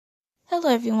Hello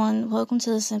everyone, welcome to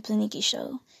the Simply Nikki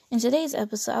Show. In today's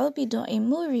episode, I will be doing a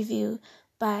movie review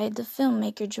by the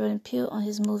filmmaker Jordan Peele on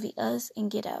his movie Us and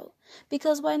Get Out.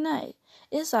 Because why not?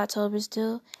 It's October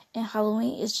still, and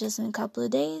Halloween is just in a couple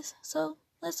of days, so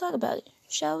let's talk about it,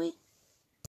 shall we?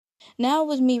 Now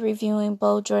with me reviewing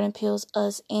both Jordan Peele's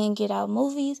Us and Get Out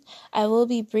movies, I will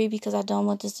be brief because I don't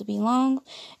want this to be long,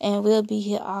 and we'll be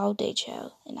here all day,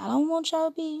 child. And I don't want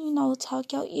y'all to be,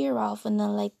 talk your ear off or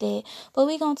nothing like that, but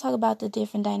we're going to talk about the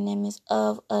different dynamics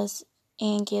of Us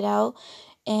and Get Out,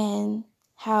 and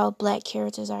how black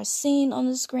characters are seen on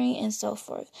the screen, and so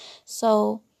forth.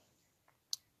 So,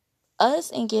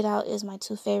 Us and Get Out is my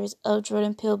two favorites of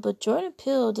Jordan Peele, but Jordan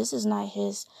Peele, this is not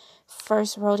his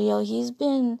first rodeo. He's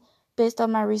been, based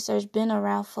on my research, been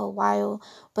around for a while,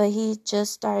 but he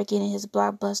just started getting his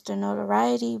blockbuster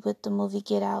notoriety with the movie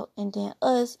Get Out and then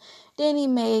Us. Then he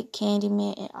made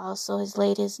Candyman and also his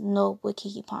latest No with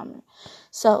Keke Palmer.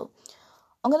 So,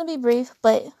 I'm going to be brief,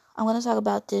 but I'm going to talk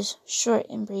about this short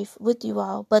and brief with you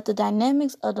all. But the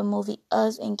dynamics of the movie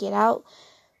Us and Get Out,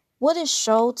 what it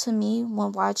showed to me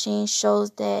when watching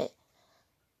shows that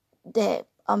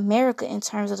America, in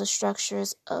terms of the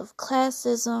structures of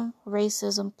classism,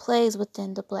 racism, plays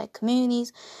within the black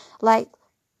communities, like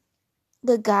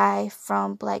the guy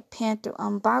from Black Panther,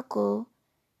 M'Baku,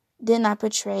 did not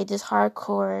portray this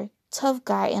hardcore, tough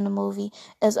guy in the movie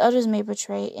as others may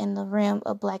portray in the realm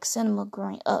of black cinema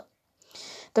growing up.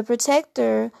 The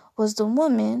protector was the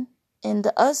woman in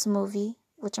the Us movie,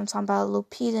 which I'm talking about,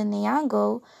 Lupita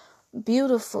Nyong'o.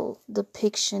 Beautiful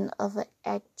depiction of an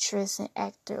actress and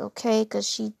actor, okay? Because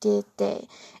she did that.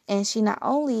 And she not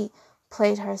only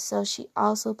played herself, she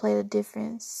also played a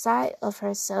different side of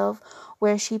herself,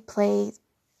 where she played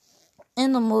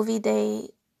in the movie,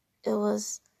 it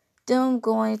was them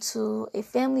going to a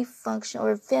family function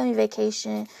or a family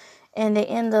vacation, and they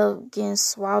end up getting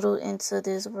swaddled into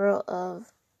this world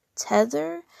of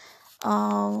tether,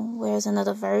 where's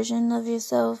another version of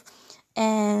yourself.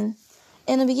 And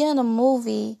in the beginning of the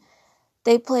movie,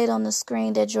 they played on the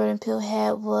screen that Jordan Peele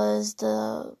had was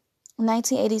the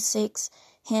 1986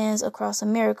 Hands Across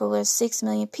America, where 6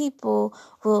 million people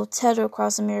will tether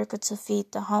across America to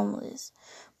feed the homeless.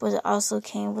 But it also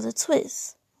came with a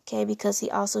twist, okay, because he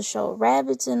also showed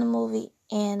rabbits in the movie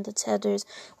and the tethers,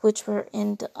 which were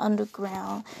in the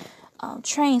underground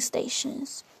train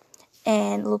stations.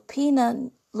 And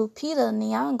Lupita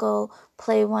Nyong'o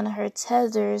played one of her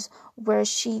tethers, where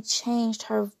she changed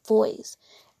her voice.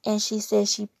 And she said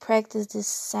she practiced this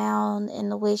sound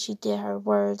and the way she did her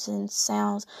words and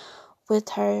sounds with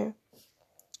her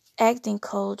acting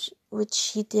coach, which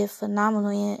she did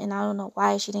phenomenally in. And I don't know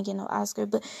why she didn't get no Oscar,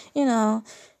 but you know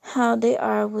how they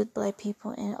are with black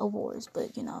people in awards.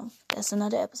 But that's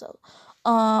another episode.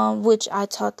 Which I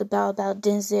talked about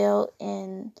Denzel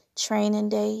in Training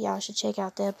Day. Y'all should check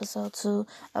out the episode too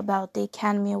about the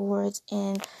Academy Awards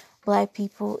and black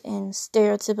people in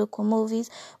stereotypical movies.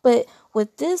 But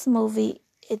with this movie,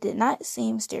 it did not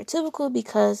seem stereotypical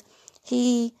because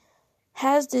he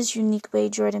has this unique way,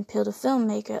 Jordan Peele, the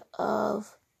filmmaker,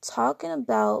 of talking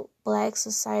about black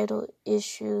societal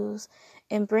issues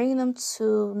and bringing them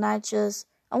to not just,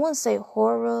 I wouldn't say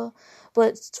horror,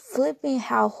 but flipping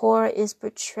how horror is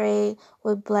portrayed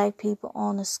with black people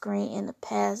on the screen in the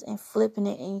past, and flipping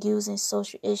it and using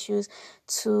social issues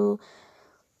to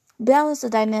balance the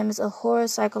dynamics of horror,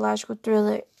 psychological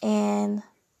thriller, and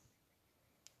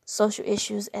social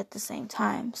issues at the same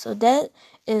time. So that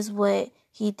is what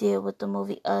he did with the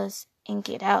movie Us and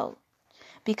Get Out.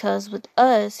 Because with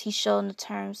Us, he showed in the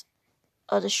terms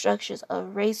of the structures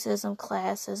of racism,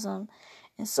 classism,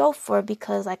 and so forth.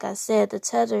 Because, like I said, the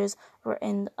tethers were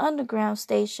in the underground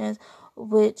stations,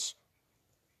 which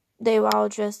they were all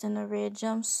dressed in a red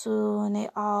jumpsuit, and they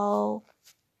all,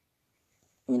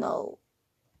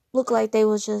 looked like they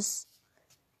was just,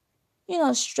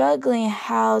 struggling.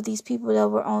 How these people that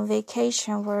were on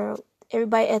vacation were,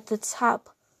 everybody at the top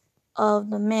of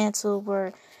the mantle,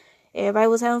 where everybody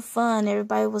was having fun,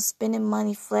 everybody was spending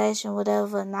money, flashing,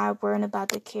 whatever, not worrying about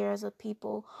the cares of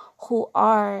people who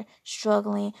are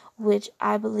struggling, which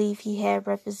I believe he had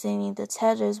representing the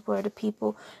tethers, were the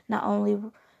people, not only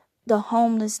the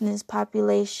homelessness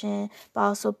population, but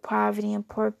also poverty and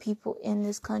poor people in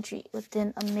this country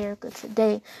within America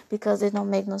today. Because it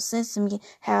don't make no sense to me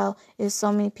how there's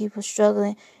so many people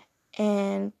struggling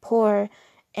and poor,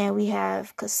 and we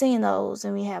have casinos,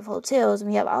 and we have hotels,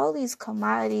 and we have all these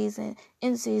commodities and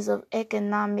indices of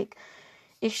economic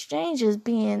exchanges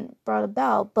being brought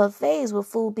about, buffets with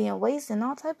food being wasted and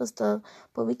all type of stuff,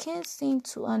 but we can't seem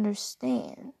to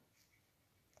understand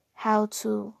how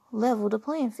to level the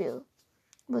playing field.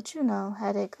 But you know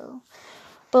how that go.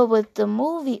 But with the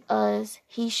movie Us,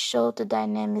 he showed the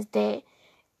dynamics that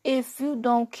if you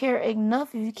don't care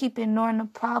enough, if you keep ignoring the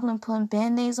problem, putting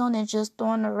band-aids on and just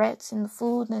throwing the rats in the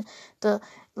food and the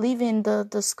leaving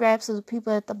the scraps of the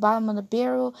people at the bottom of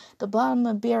the bottom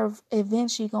of the barrel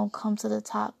eventually gonna come to the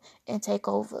top and take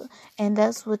over. And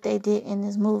that's what they did in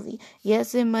this movie.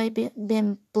 Yes, it might be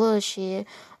been bloodshed,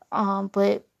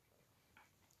 but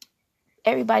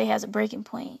everybody has a breaking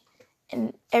point.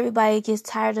 And everybody gets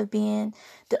tired of being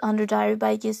the underdog.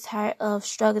 Everybody gets tired of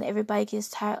struggling. Everybody gets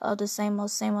tired of the same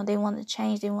old, same old. They want to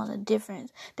change. They want a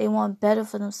difference. They want better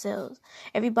for themselves.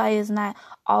 Everybody is not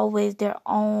always their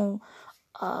own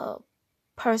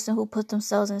person who put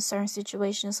themselves in certain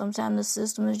situations. Sometimes the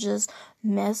system is just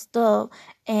messed up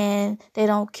and they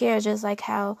don't care. Just like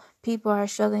how people are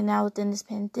struggling now within this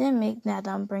pandemic. Now that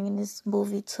I'm bringing this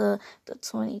movie to the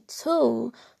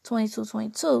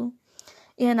 22,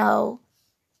 you know,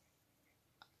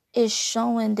 it's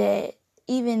showing that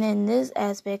even in this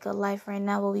aspect of life right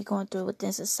now, what we're going through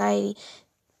within society,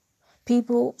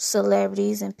 people,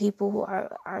 celebrities, and people who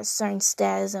are certain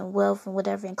status and wealth and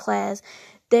whatever in class,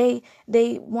 they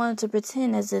wanted to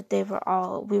pretend as if we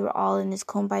were all in this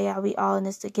kumbaya, we all in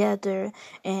this together,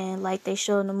 and like they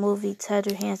show in the movie,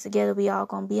 tether hands together, we all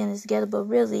gonna be in this together. But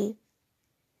really,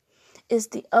 it's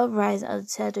the uprising of the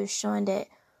tether showing that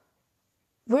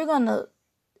we're gonna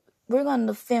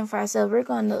fend for ourselves. We're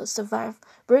gonna survive.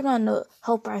 We're gonna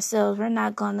help ourselves. We're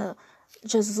not gonna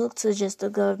just look to just the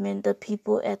government, the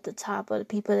people at the top, or the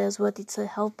people that's worthy to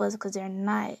help us, because they're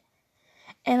not.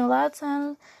 And a lot of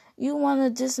times, you want to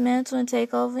dismantle and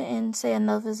take over and say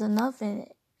enough is enough,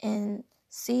 and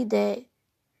see that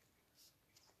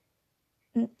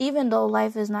even though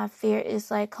life is not fair,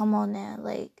 it's like, come on now,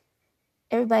 like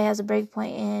everybody has a break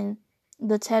point, and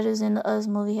the Tedders in the Us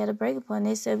movie had a breaking point.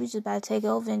 They said we just about to take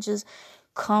over and just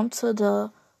come to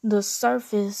the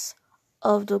surface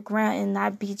of the ground and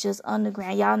not be just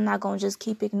underground. Y'all not gonna just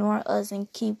keep ignoring us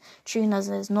and keep treating us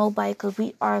as nobody, because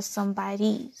we are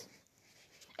somebodies.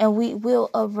 And we will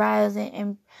arise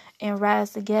and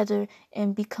rise together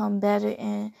and become better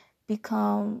and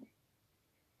become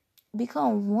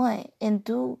one and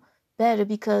do better,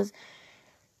 because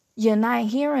you're not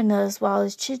hearing us while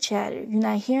it's chit chatter. You're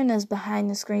not hearing us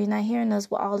behind the screen. You're not hearing us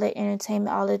with all that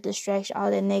entertainment, all that distraction, all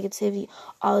that negativity,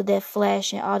 all of that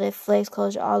flashing, all that flex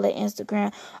culture, all that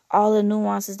Instagram, all the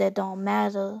nuances that don't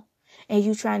matter. And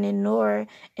you trying to ignore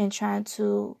and trying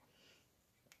to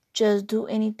just do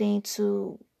anything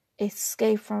to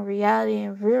escape from reality.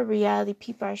 And real reality,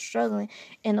 people are struggling,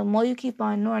 and the more you keep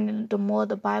on ignoring it, the more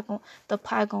the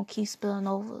pie gonna keep spilling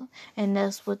over. And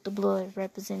that's what the blood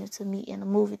represented to me in the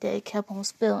movie, that it kept on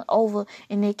spilling over,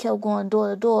 and they kept going door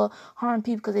to door harming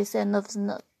people because they said enough is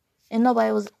enough, and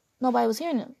nobody was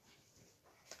hearing them.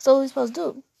 So what are we supposed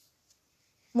to do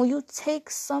when you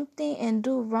take something and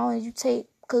do wrong? And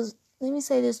because let me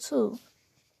say this too,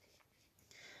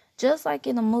 just like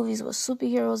in the movies with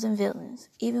superheroes and villains,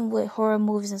 even with horror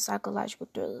movies and psychological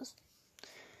thrillers,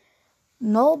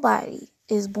 nobody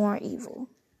is born evil.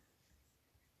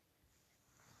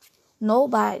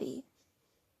 Nobody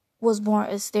was born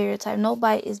a stereotype.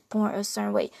 Nobody is born a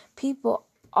certain way. People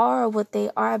are what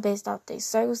they are based off their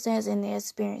circumstances and their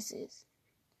experiences.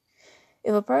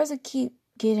 If a person keep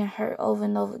getting hurt over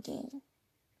and over again,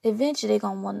 eventually they're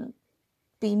going to want to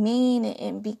be mean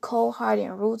and be cold-hearted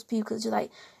and rude to people, because you're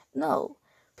like, no,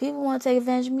 people want to take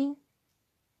advantage of me.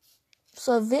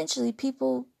 So eventually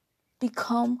people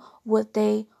become what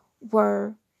they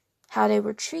were, how they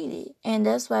were treated. And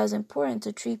that's why it's important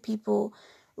to treat people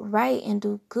right and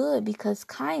do good, because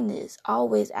kindness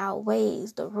always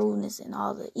outweighs the rudeness and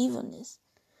all the evilness.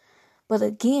 But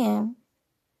again,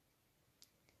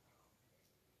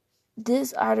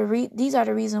 these are the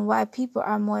reason why people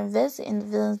are more invested in the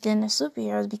villains than the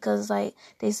superheroes, because like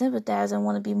they sympathize and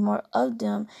want to be more of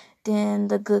them than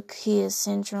the good kid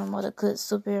syndrome or the good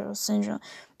superhero syndrome.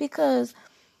 Because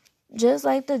just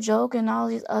like the Joker and all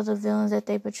these other villains that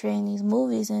they portray in these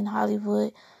movies in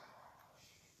Hollywood,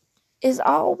 is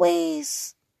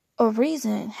always a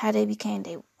reason how they became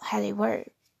how they were.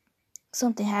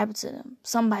 Something happened to them.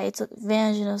 Somebody took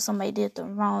advantage of them. Somebody did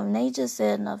them wrong. And they just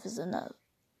said enough is enough.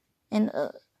 And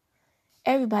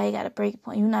everybody got a break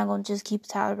point. You're not going to just keep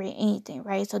tolerating anything,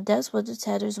 right? So that's what the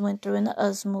Tedders went through in the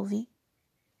Us movie.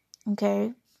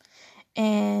 Okay?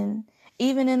 And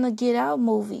even in the Get Out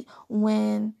movie,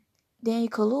 when Daniel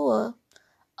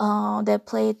Kaluuya, that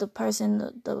played the person,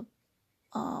 the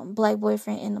black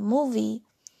boyfriend in the movie,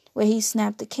 where he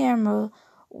snapped the camera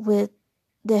with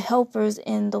the helpers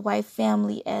in the white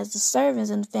family as the servants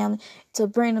in the family to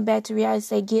bring them back to reality,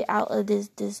 say, get out of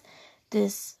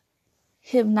this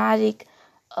hypnotic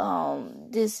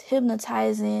this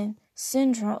hypnotizing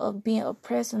syndrome of being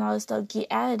oppressed and all this stuff. Get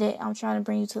out of that. I'm trying to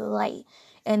bring you to the light.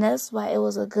 And that's why it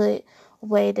was a good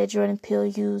way that Jordan Peele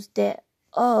used that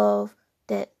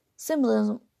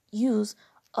symbolism use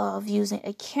of using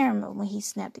a camera when he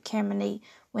snapped the camera and they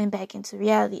went back into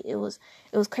reality. It was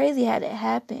crazy how that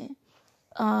happened.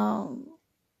 And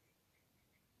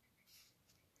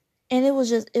it was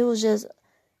just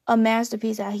a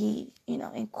masterpiece how he,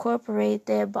 incorporated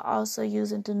that, but also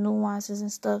using the nuances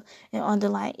and stuff and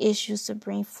underlying issues to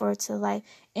bring forth to life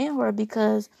in horror,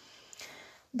 because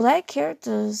black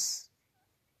characters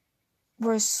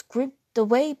were the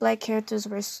way black characters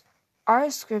are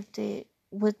scripted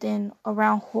within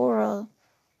around horror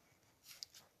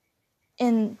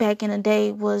and back in the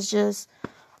day was just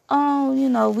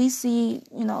we see,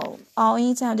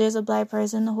 anytime there's a black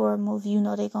person in a horror movie,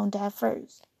 they gonna die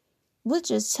first.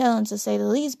 Which is telling to say the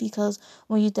least, because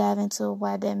when you dive into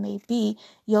why that may be,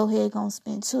 your head gonna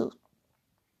spin too.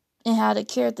 And how the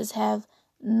characters have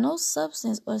no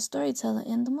substance or storytelling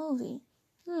in the movie.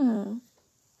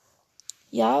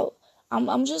 Y'all,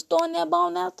 I'm just throwing that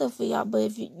bone out there for y'all. But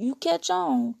if you catch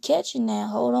it now,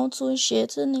 hold on to it, share it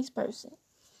to the next person.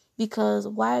 Because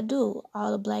why do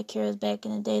all the black characters back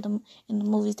in the day, in the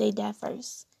movies, they die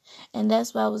first? And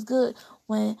that's why it was good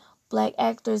when black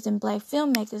actors and black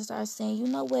filmmakers started saying, you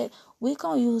know what, we're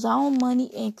going to use our own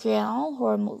money and create our own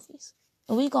horror movies.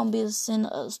 And we're going to be the center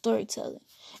of storytelling.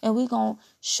 And we're going to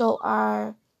show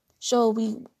what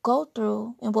we go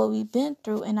through and what we've been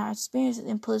through and our experiences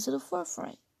and put it to the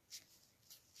forefront.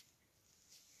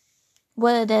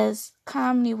 Whether that's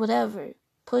comedy, whatever,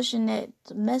 pushing that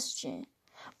messaging.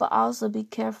 But also be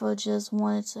careful just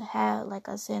wanting to have, like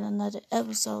I said in another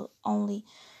episode, only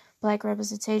black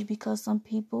representation, because some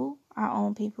people, our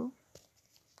own people,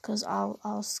 because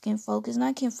all skin folk is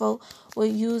not kinfolk, will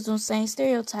use those same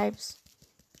stereotypes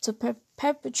to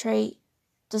perpetrate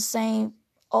the same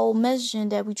old messaging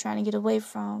that we're trying to get away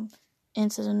from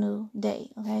into the new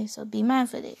day. Okay, so be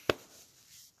mindful of that.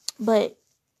 But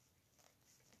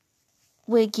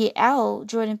with Get Out,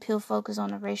 Jordan Peele focused on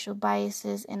the racial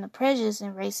biases and the prejudice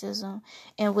in racism,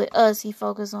 and with Us, he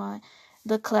focused on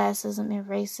the classism and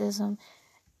racism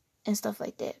and stuff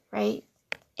like that, right?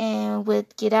 And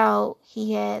with Get Out,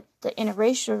 he had the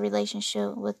interracial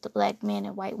relationship with the black man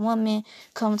and white woman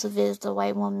come to visit the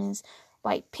white woman's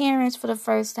white parents for the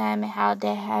first time, and how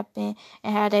that happened,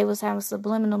 and how they was having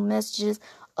subliminal messages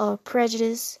of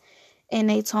prejudice in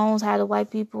their tones, how the white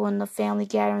people in the family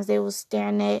gatherings, they was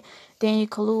staring at Daniel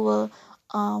Kaluuya,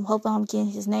 hope I'm getting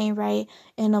his name right,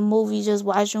 in the movie, just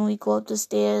watching when he go up the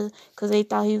stairs, because they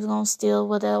thought he was going to steal,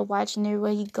 whatever, watching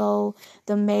everywhere he go,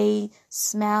 the maid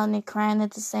smiling and crying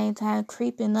at the same time,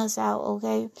 creeping us out,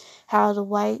 okay? How the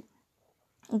white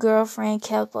girlfriend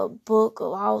kept a book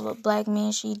of all the black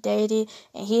men she dated,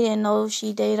 and he didn't know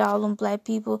she dated all them black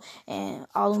people and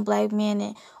all them black men,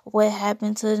 and what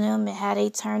happened to them and how they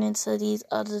turned into these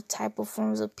other type of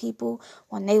forms of people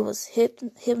when they was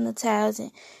hypnotized,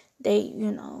 and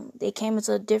they came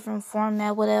into a different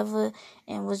format, whatever,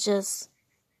 and was just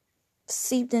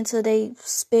seeped into they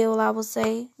spell, I would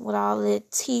say, with all that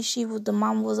tea the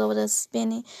mama was over there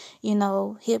spinning,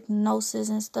 hypnosis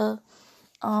and stuff.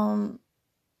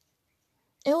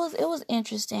 It was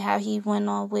interesting how he went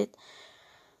on with,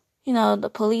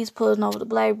 the police pulling over the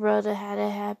black brother, how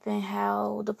that happened,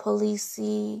 how the police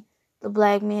see the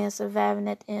black man surviving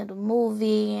at the end of the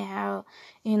movie, and how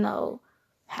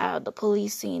the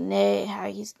police seen that,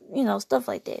 how he's, stuff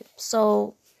like that.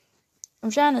 So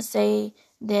I'm trying to say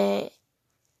that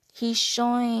he's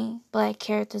showing black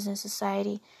characters in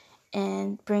society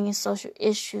and bringing social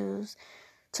issues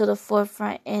to the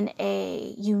forefront in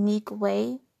a unique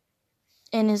way.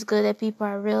 And it's good that people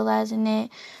are realizing that.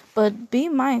 But be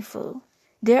mindful.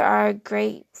 There are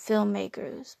great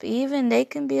filmmakers. But even they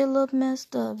can be a little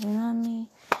messed up. You know what I mean?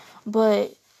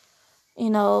 But,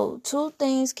 two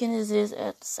things can exist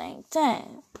at the same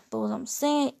time. But what I'm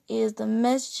saying is the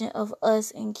messaging of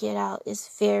Us and Get Out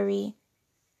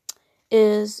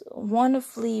is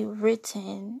wonderfully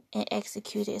written and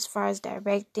executed as far as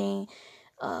directing,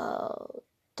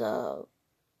 the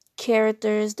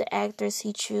characters, the actors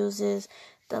he chooses,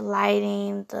 the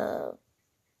lighting, the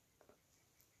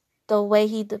way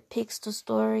he depicts the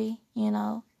story,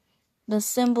 the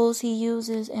symbols he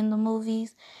uses in the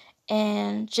movies,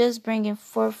 and just bringing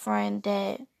forefront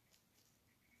that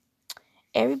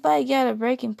everybody got a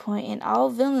breaking point, and all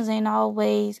villains ain't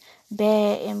always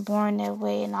bad and born that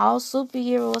way, and all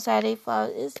superheroes, how they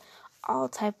fall, it's all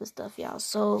type of stuff, y'all.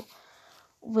 So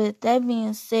with that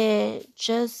being said,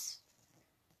 just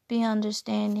be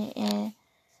understanding and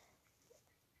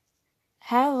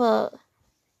have a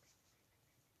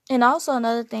And also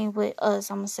another thing with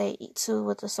us, I'm going to say too,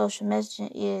 with the social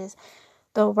messaging is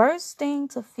the worst thing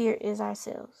to fear is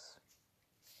ourselves.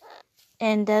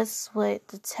 And that's what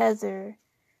the tether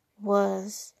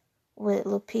was with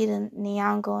Lupita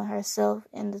Nyong'o and herself,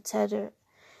 and the tether,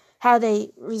 how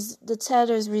the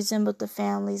tethers resembled the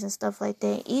families and stuff like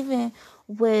that. Even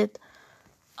with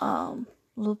Lupita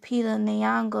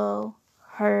Nyong'o,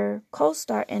 her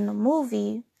co-star in the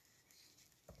movie,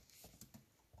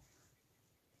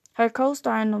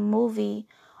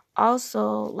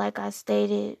 also, like I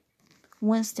stated,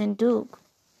 Winston Duke,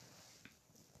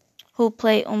 who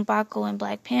played M'Baku in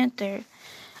Black Panther.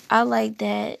 I like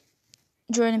that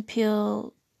Jordan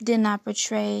Peele did not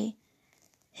portray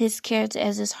his character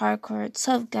as this hardcore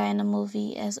tough guy in the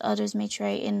movie as others may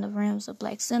portray in the realms of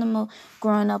black cinema,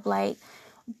 growing up like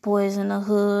boys in the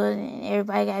hood and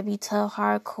everybody gotta be tough,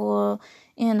 hardcore,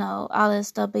 all that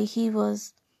stuff. But he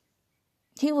was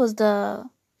the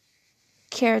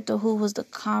character who was the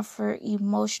comfort,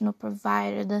 emotional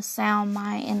provider, the sound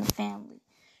mind in the family,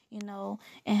 and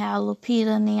how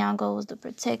Lupita Nyong'o was the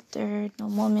protector, the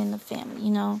woman in the family.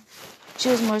 She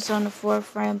was more so in the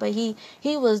forefront, but he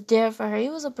was there for her. He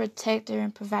was a protector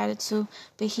and provider too,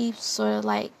 but he sort of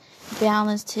like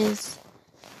balanced his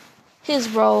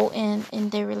role in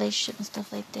their relationship and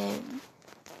stuff like that.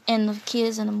 And the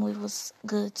kids in the movie was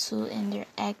good too in their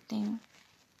acting.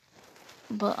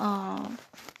 But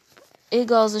it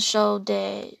goes to show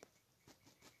that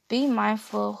be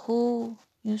mindful who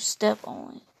you step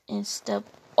on and step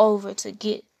over to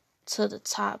get to the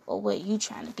top of what you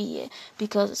trying to be at,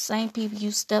 because the same people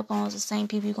you step on is the same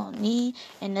people you're gonna need.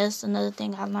 And that's another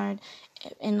thing I learned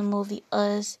in the movie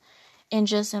Us, and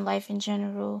just in life in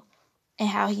general, and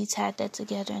how he tied that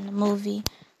together in the movie.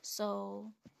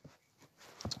 So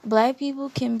Black people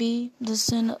can be the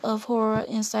center of horror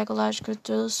and psychological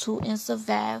thrillers too and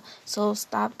survive. So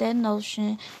stop that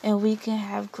notion, and we can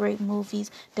have great movies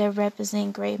that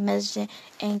represent great messaging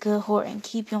and good horror and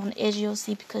keep you on the edge of your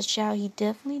seat, because child, he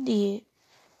definitely did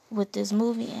with this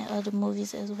movie and other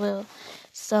movies as well.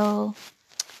 So,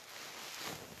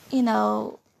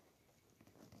 y'all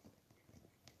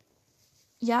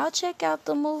check out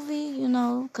the movie,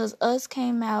 because Us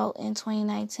came out in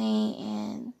 2019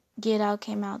 and Get Out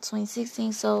came out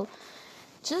 2016. So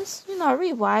just,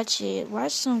 rewatch it.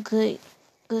 Watch some good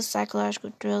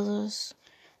psychological thrillers.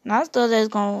 Not stuff that's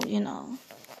gonna,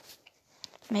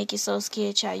 make you so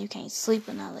scared, child, you can't sleep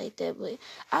or nothing like that. But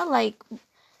I like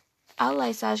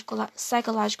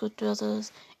psychological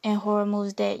thrillers and horror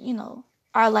movies that,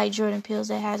 are like Jordan Peele's,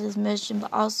 that has this message,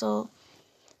 but also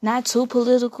not too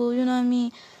political, you know what I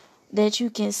mean? That you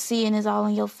can see and it's all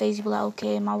in your face. You be like,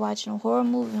 okay, am I watching a horror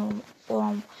movie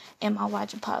or am I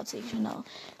watching politics,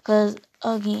 Because,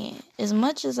 again, as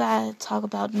much as I talk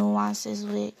about nuances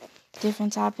with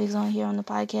different topics on here on the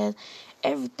podcast,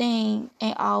 everything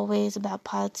ain't always about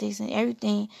politics and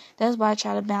everything. That's why I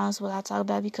try to balance what I talk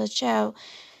about, because, child,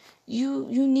 you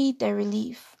need that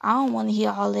relief. I don't want to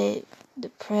hear all that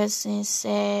depressing,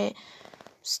 sad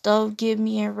stuff get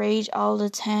me enraged all the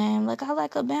time. Like, I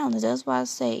like a balance. That's why I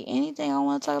say anything I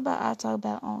want to talk about, I talk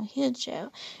about on here, child.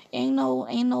 Ain't no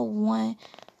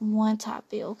one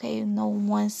topic, okay? No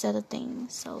one set of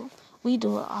things. So we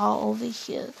do it all over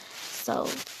here. So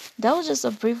that was just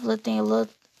a brief little thing, a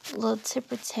little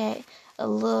tip or tat, a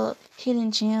little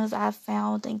hidden gems I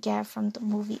found and got from the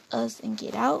movie Us and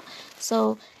Get Out.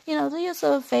 So, do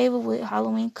yourself a favor with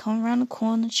Halloween come around the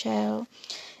corner, child.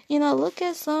 Look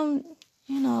at some,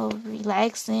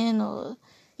 relaxing, or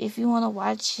if you want to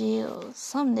watch it, or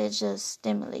something that just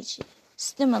stimulates you,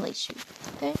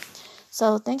 okay?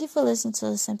 So thank you for listening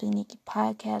to the Simply Nikki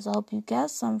podcast. I hope you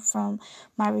got some from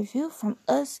my review from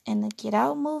Us and the Get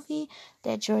Out movie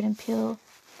that Jordan Peele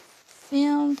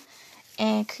filmed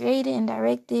and created and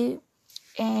directed.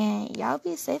 And y'all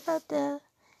be safe out there,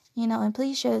 and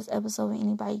please share this episode with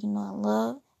anybody you know and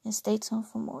love, and stay tuned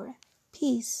for more.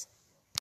 Peace.